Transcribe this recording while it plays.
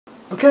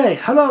Okay,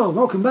 hello,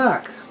 welcome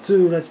back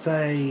to Let's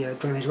Play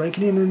Dragon Age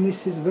Awakening, and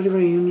this is very,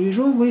 very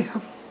unusual. We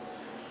have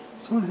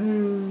someone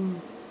who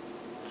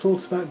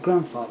talks about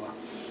grandfather.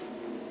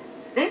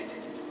 This?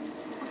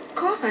 Of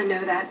course I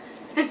know that.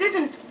 This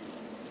isn't...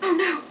 Oh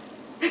no!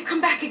 They've come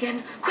back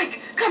again. Quick,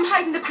 come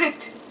hide in the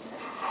crypt.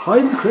 Hide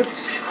in the crypt.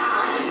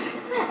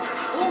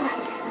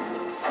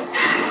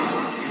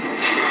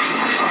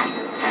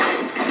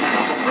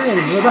 Hey,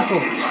 no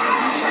battle.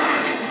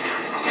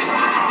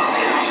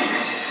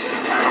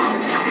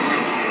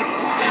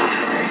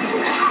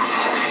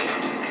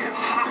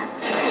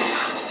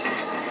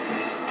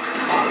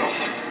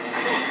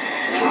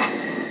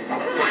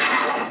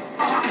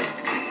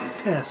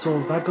 Yeah, so all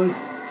the bad guys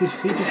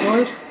defeated,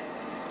 right?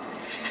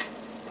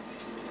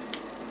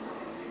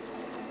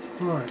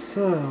 Alright,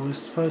 so we're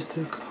supposed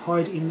to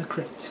hide in the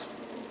crypt.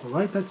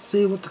 Alright, let's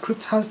see what the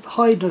crypt has to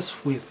hide us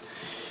with.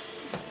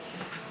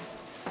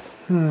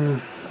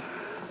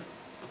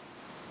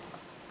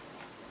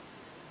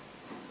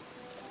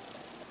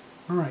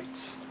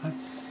 Alright,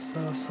 let's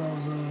have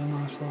ourselves a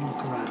nice little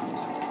look around.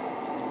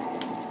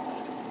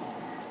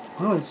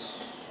 Oh, it's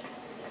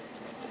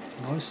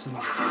nice and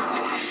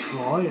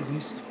dry at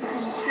least.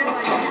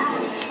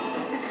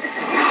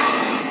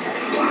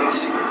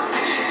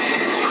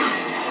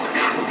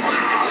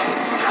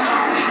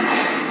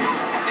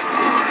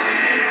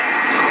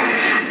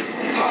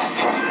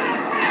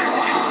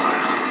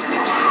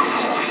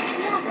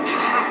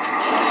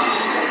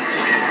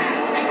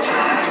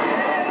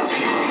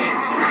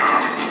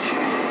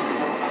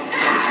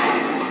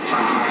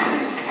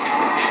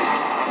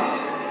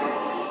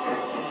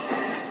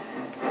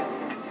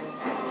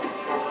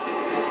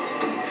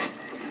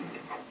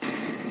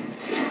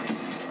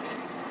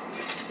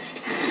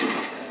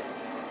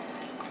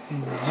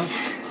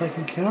 That's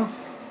taken care of.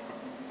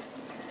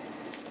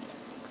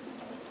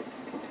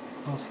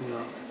 What else we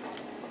got?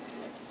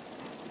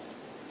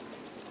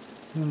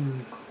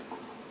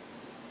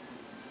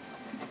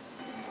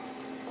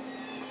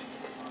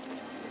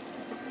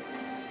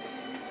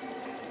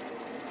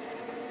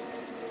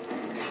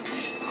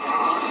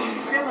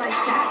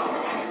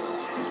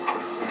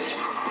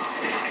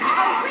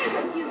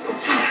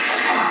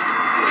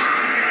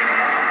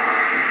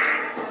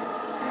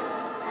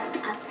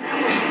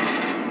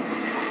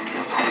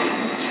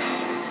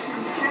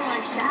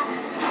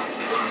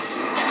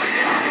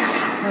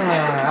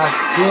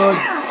 That's good.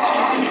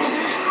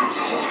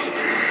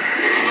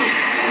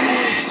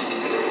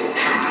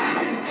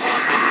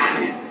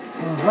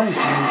 Oh, very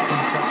few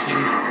things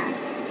actually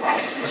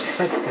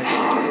affected.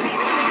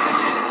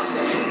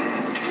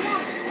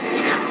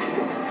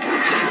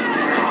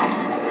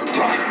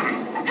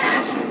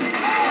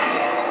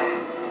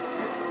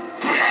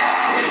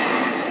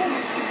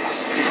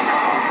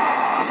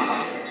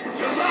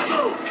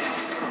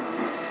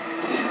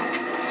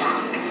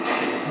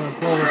 Oh,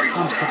 boy, this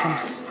hamster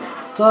comes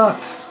stuck.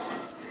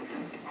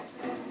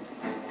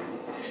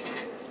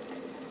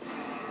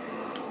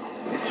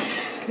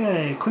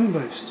 Okay, clean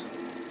boost.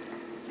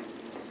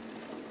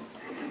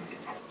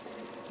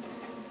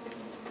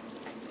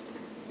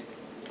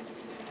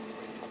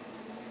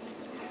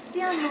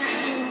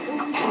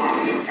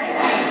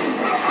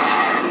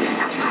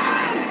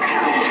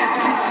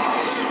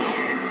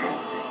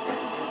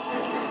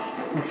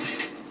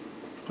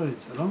 Not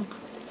too long.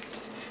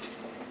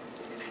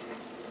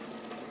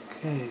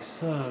 Okay,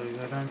 so we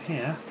go down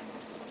here.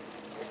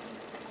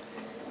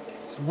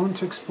 So we want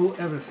to explore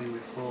everything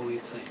before we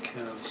take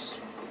care of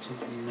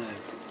something new.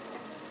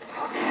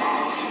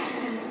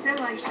 And so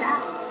I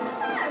shall.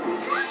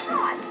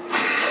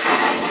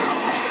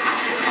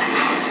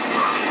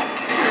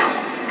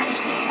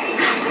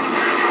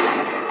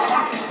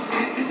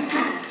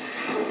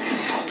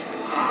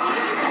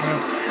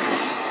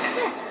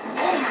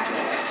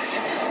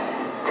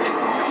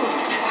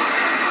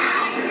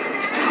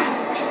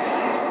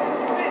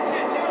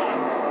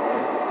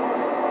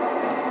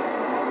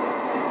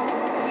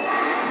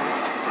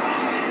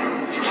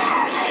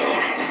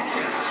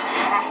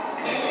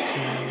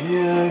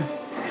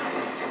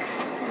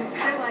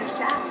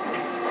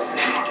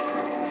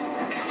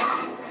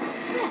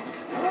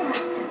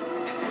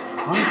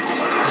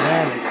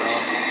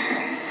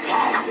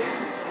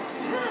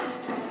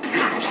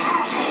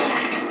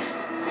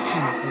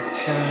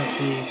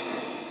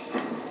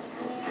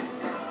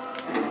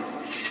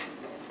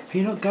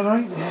 Peanut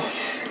gallery.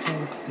 Let's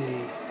look at the.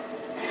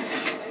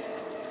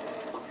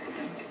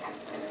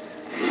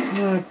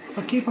 No, I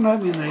keep on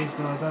opening these,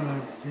 but I don't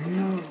know.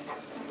 No.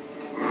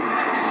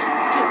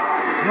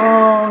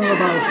 Wrong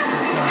about it.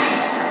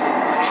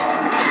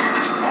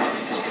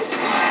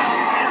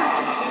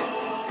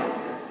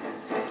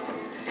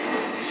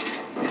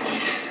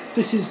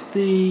 This is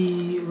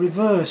the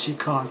reverse. You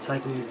can't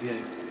take with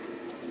you.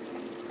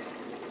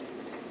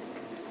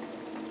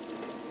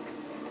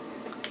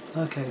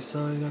 Okay,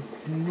 so we got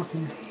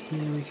nothing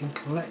here we can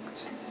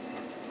collect.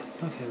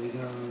 Okay, we go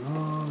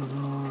on and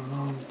on and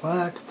on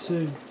back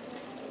to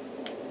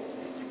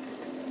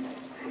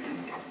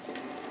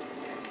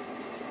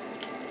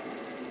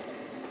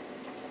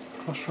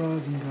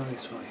crossroads and go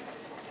this way.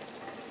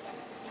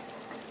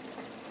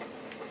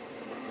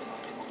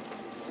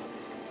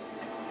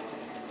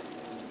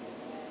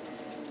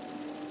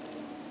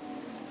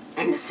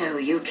 And so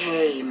you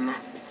came.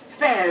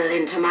 Fell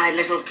into my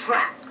little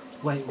trap.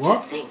 Wait,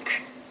 what? To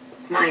think.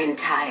 My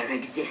entire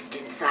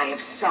existence I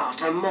have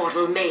sought a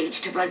mortal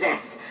mage to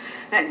possess.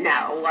 And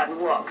now one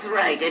walks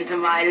right into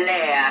my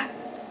lair.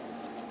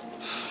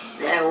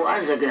 There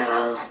was a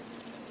girl.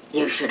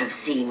 You should have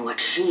seen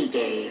what she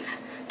gave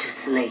to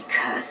slake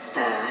her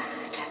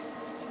thirst.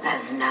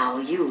 As now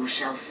you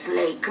shall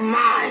slake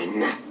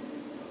mine.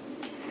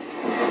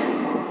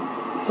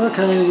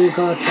 Okay, we've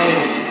got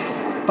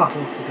a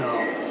battle to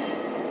go.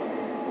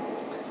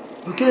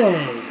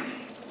 Okay.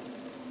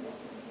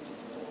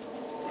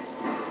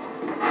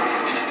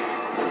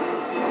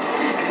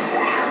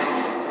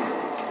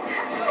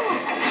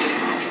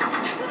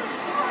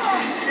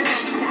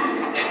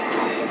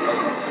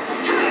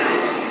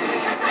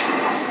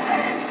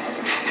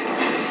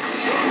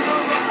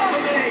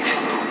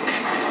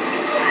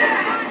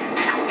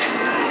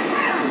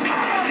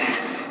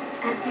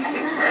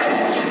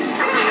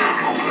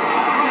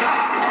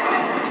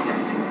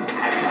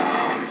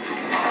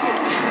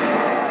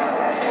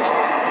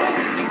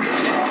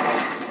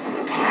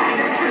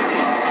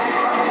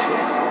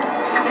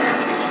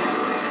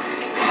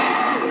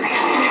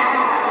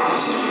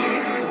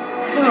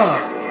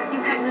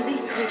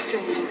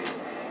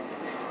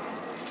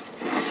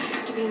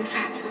 After being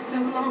trapped for so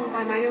long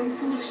by my own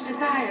foolish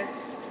desires,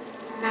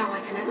 now I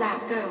can at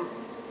last go.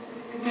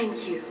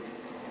 Thank you.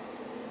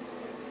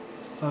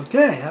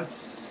 Okay,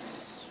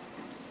 that's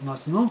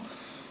nice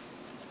enough.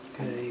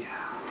 Okay,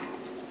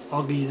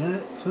 Oggy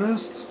there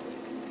first.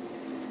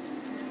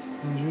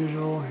 As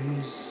usual,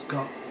 he's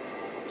got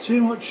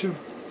too much of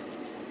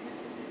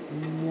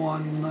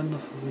one, not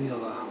enough of the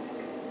other.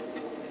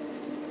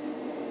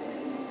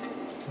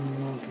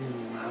 We'll give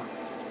him that.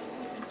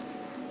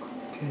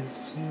 Okay, let's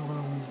see what I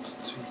want to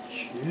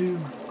teach you.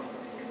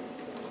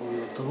 Call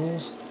your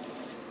doubles.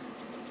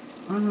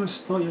 I'm going to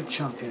start your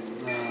champion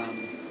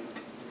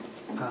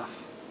path.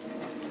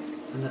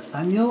 And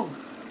Nathaniel.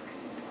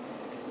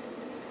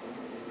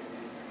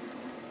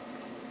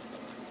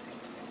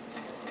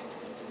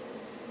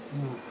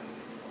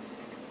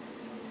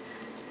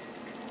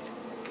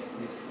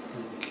 I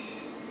think.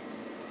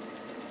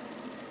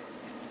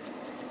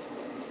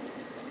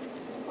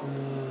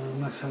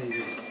 Max height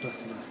is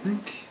less than I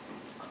think.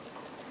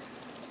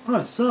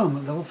 Right, so I'm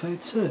at level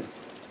 32.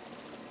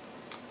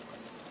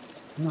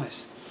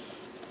 Nice.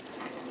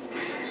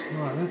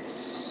 Right,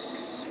 let's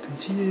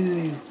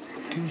continue.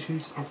 Can we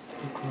just go to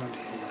the look around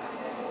here?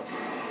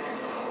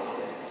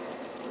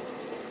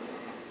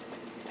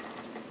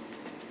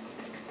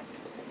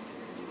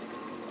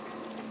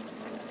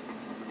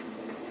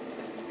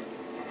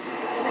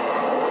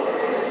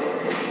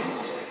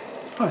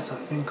 Right, so I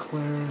think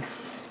we're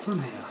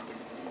done here.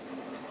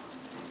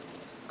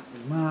 Look at the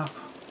map.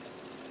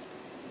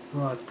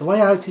 Right, the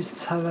way out is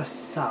to the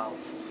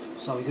south,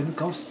 so we're going to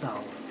go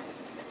south.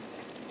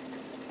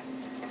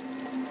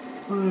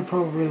 I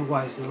probably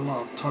wasted a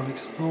lot of time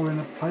exploring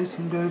a place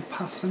I'm going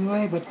past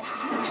anyway, but...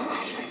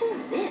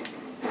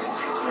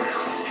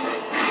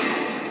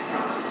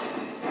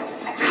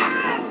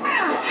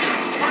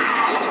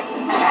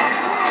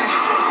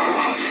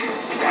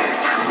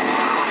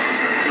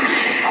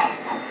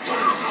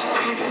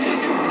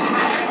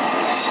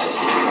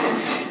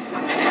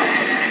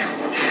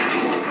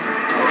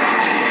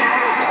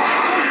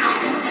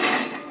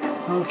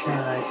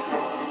 Okay.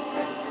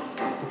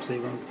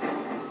 Oopsie one.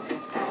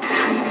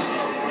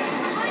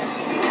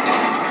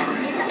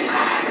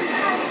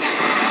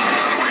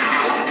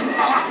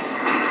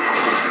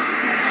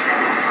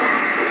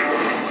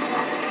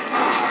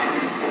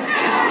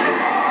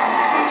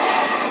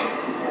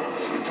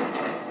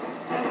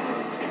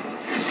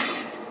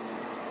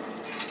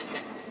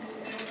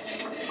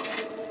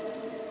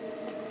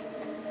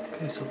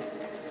 Okay, so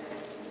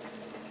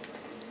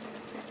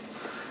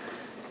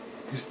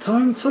it's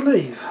time to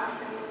leave.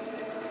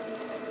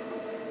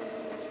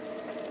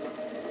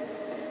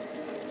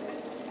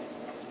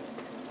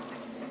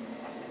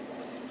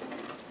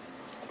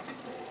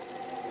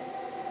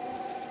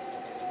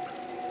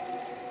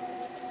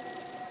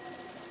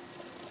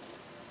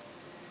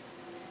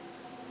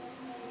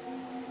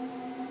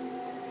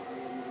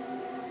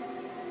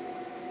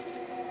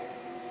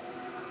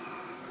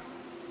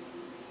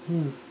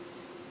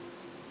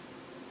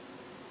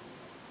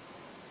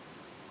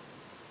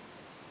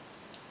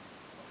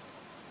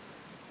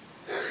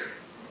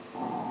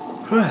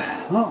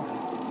 Well,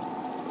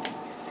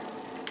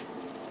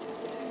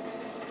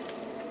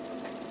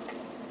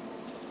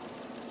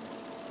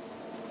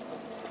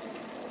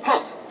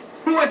 Halt!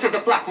 Who enters the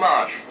Black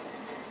Marsh?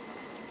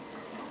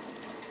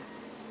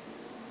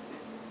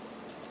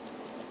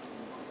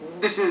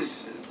 This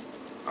is...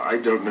 I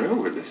don't know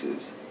where this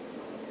is.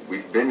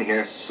 We've been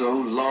here so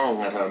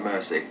long at her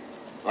mercy.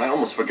 I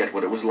almost forget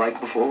what it was like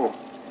before.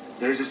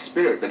 There's a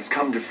spirit that's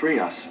come to free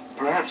us.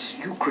 Perhaps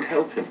you could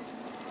help him.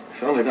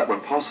 If only that were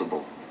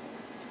possible.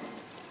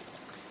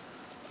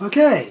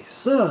 okay,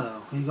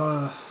 so we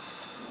got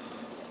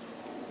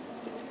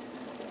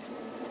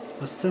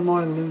a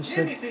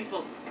semi-lucid.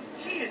 People,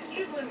 she is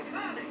evil and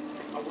cunning.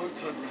 I won't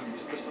turn around,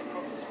 mistress, I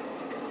promise.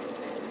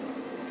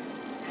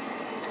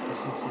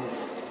 sensitive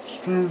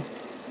strength.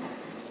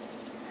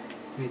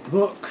 Read the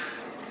book.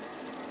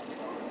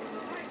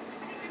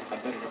 I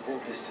better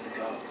report this to the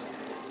guards.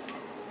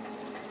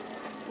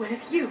 Well,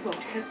 if you won't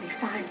help me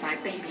find my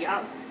baby,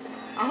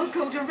 I'll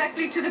go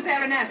directly to the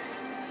Baroness.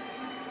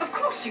 Of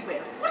course she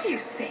will. What are you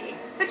saying?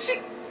 That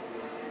she...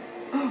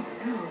 Oh,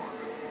 no.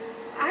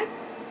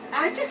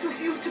 I just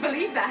refuse to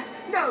believe that.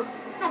 No,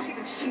 not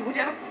even she would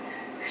have.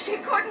 She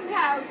couldn't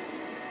have.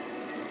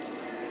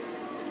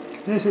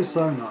 This is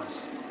so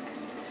nice.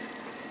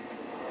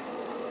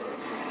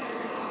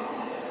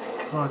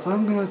 Right,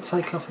 I'm going to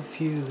take off a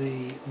few of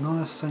the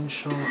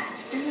non-essential... Isn't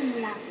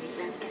it lovely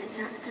when you get a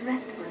chance to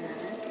rest for a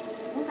moment?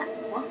 All that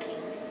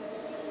walking.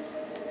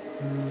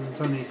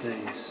 Don't need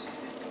these.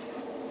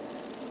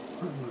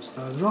 Right, let's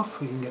those off.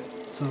 We can get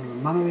some of the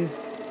mana we've...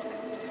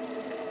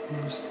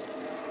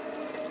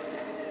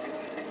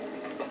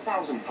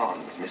 1,000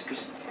 pardons,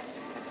 mistress.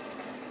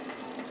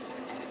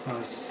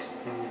 That's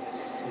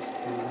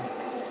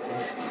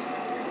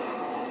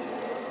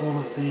all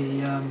of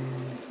the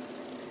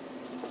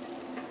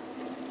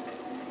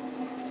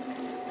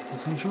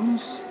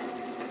essentials.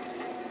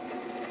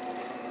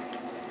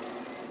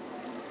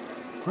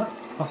 Well,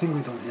 I think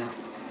we're done here.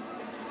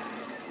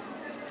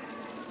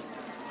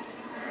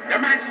 The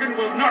mansion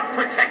will not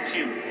protect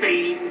you,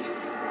 fiend.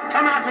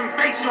 Come out and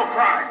face your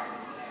crime.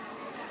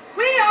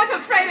 We aren't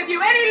afraid of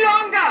you any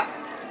longer!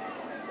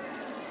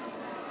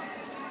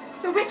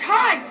 The witch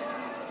hides!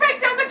 Break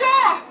down the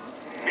door!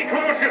 Be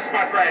cautious,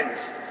 my friends.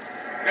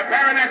 The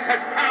Baroness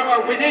has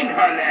power within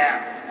her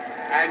lair,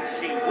 and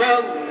she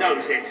well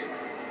knows it.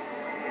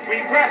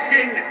 We rush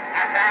in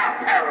at our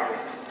peril.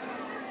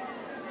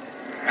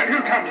 And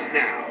who comes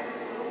now?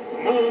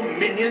 More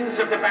minions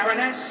of the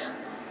Baroness?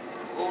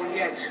 Or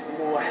yet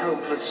more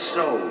helpless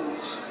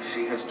souls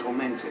she has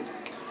tormented?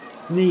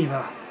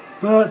 Neither.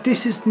 But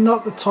this is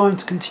not the time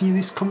to continue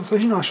this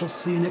conversation. I shall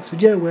see you next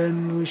video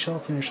when we shall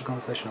finish the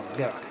conversation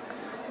altogether.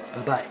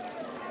 Bye bye.